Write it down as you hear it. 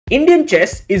Indian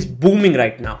chess is booming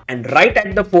right now, and right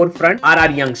at the forefront are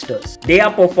our youngsters. They are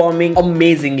performing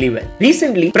amazingly well.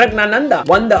 Recently, Pragnananda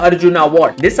won the Arjuna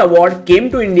Award. This award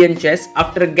came to Indian chess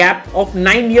after a gap of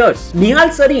 9 years.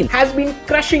 Nihal Sarin has been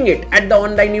crushing it at the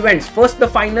online events. First the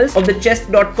finals of the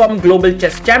chess.com Global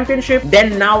Chess Championship,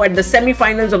 then now at the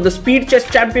semi-finals of the Speed Chess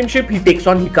Championship, he takes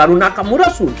on Hikaru Nakamura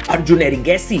soon. Arjun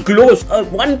Erigesi closed a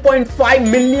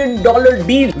 $1.5 million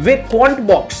deal with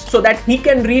Quantbox so that he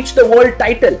can reach the world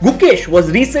title. Gukesh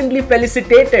was recently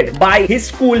felicitated by his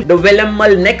school, the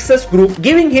Velammal Nexus Group,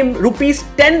 giving him rupees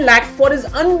 10 lakh for his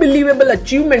unbelievable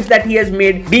achievements that he has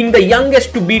made, being the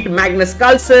youngest to beat Magnus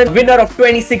Carlsen, winner of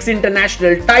 26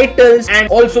 international titles, and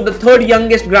also the third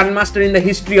youngest grandmaster in the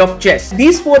history of chess.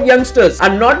 These four youngsters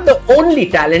are not the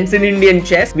only talents in Indian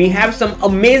chess. We have some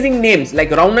amazing names like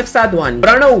Raunak Sadhwani,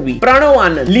 Pranav V, Pranav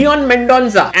Anand, Leon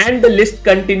Mendonza, and the list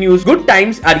continues. Good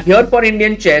times are here for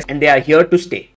Indian chess, and they are here to stay.